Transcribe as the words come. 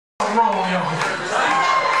something wrong with y'all.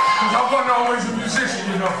 Because I wasn't always a musician,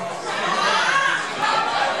 you know.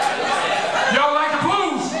 Y'all like the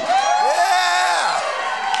blues? Yeah!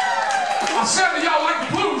 I said that y'all like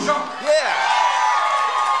the blues, y'all. Yeah!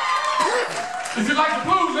 If you like the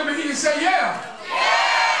blues, let me hear you say yeah.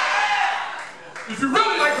 If you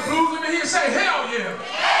really like the blues, let me hear you say hell yeah.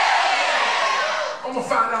 I'm going to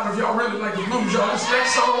find out if y'all really like the blues, y'all. This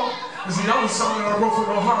next song is another song that I wrote for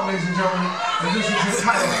my heart, ladies and gentlemen. And this is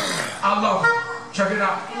entitled, I Love It. Check it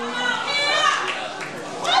out.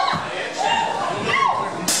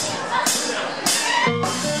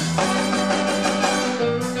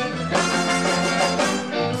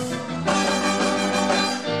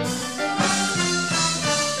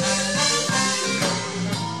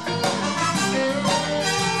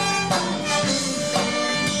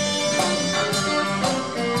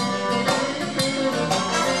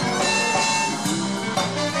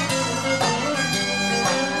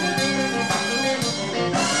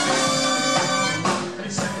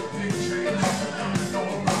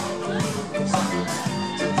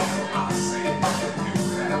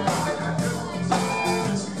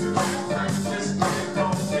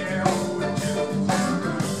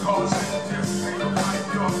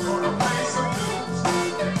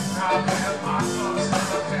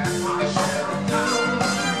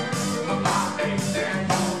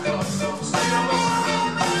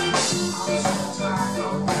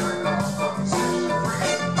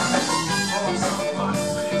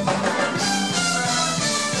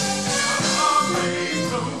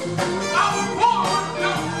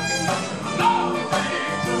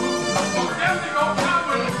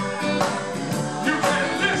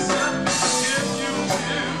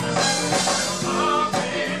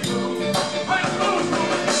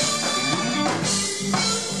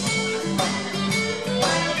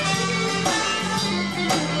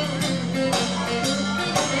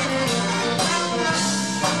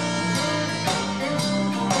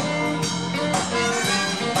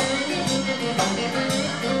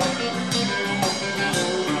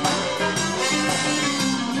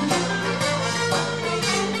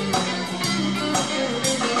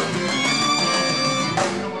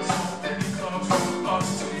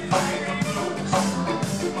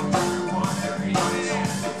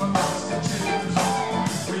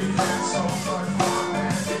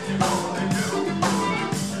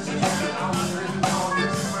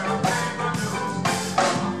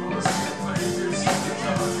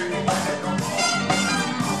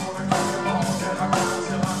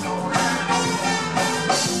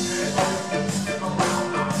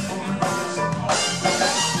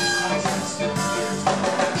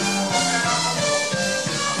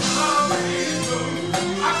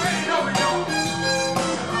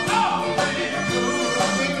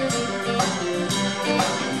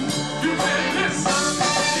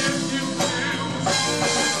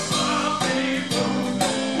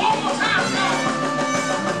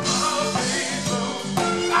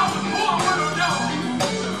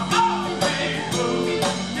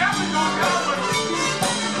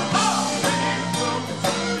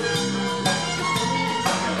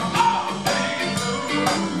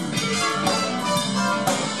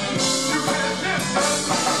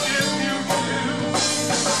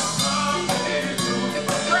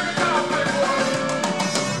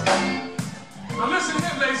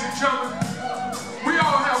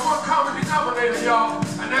 Y'all,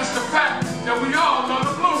 and that's the fact that we all love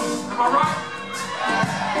the blues. Am I right?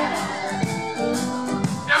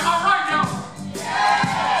 Am I right, y'all?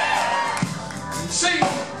 See,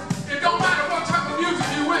 it don't matter what type of music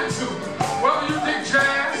you into, whether you dig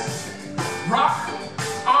jazz, rock,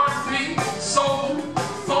 R&B, soul,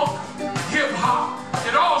 funk, hip-hop,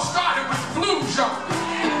 it all started with the blues, y'all.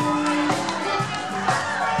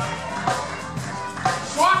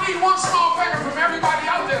 So I need one small favor from everybody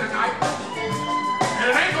out there tonight. And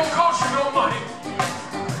it ain't gonna cost you no money.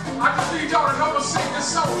 I just need y'all to help us sing this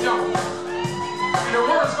song, y'all. And the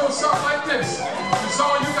words go something like this. It's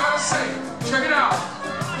all you gotta say. Check it out.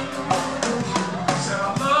 Said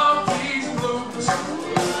I love these blues.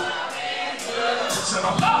 Said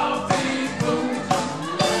I love these blues.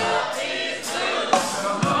 Said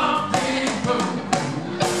I love these blues.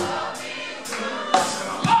 Said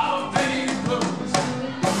I love these blues.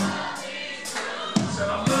 Said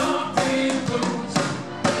I love these blues.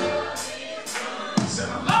 Said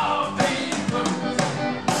I love these blues.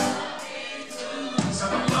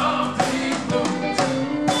 Said I love these blues.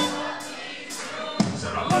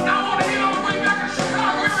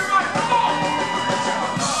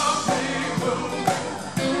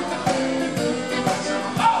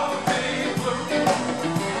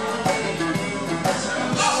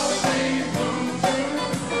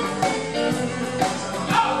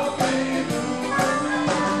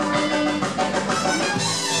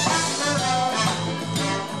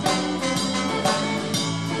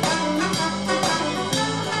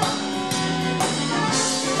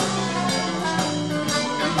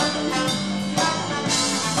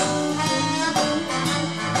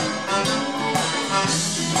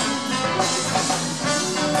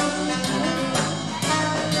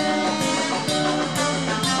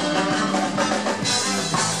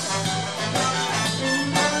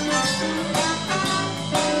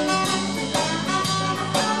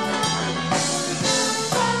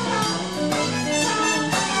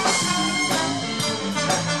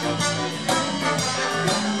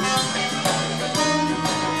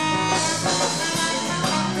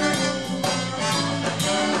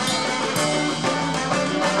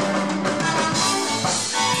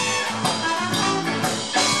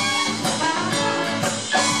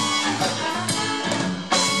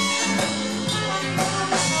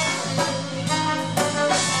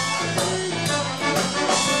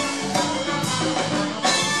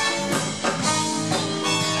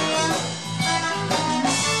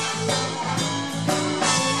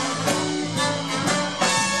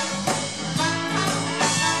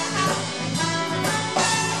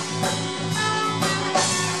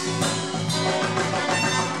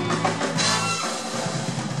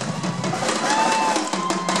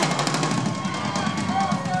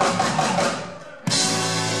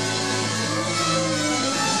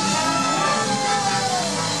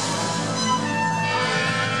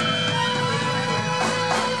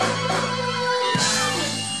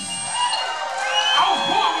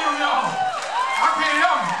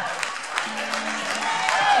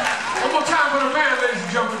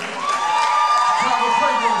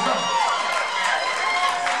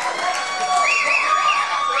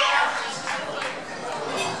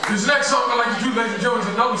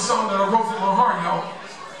 song that I wrote from my heart, y'all.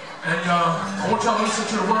 And I want y'all to listen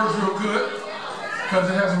to the words real good, because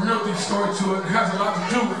it has a real deep story to it. It has a lot to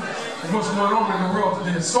do with what's going on in the world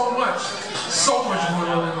today. There's so much going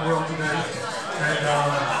on in the world today. And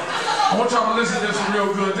I want y'all to listen to this real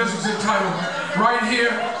good. This is entitled Right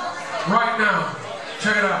Here, Right Now.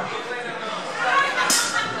 Check it out.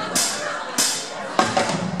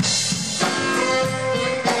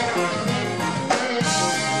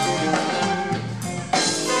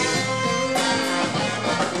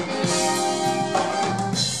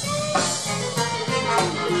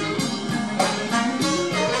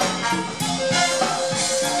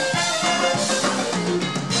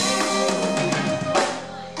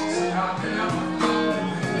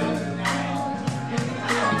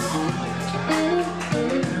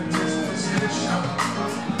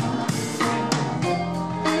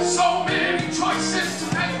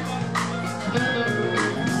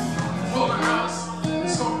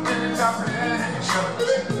 So many apprehensions.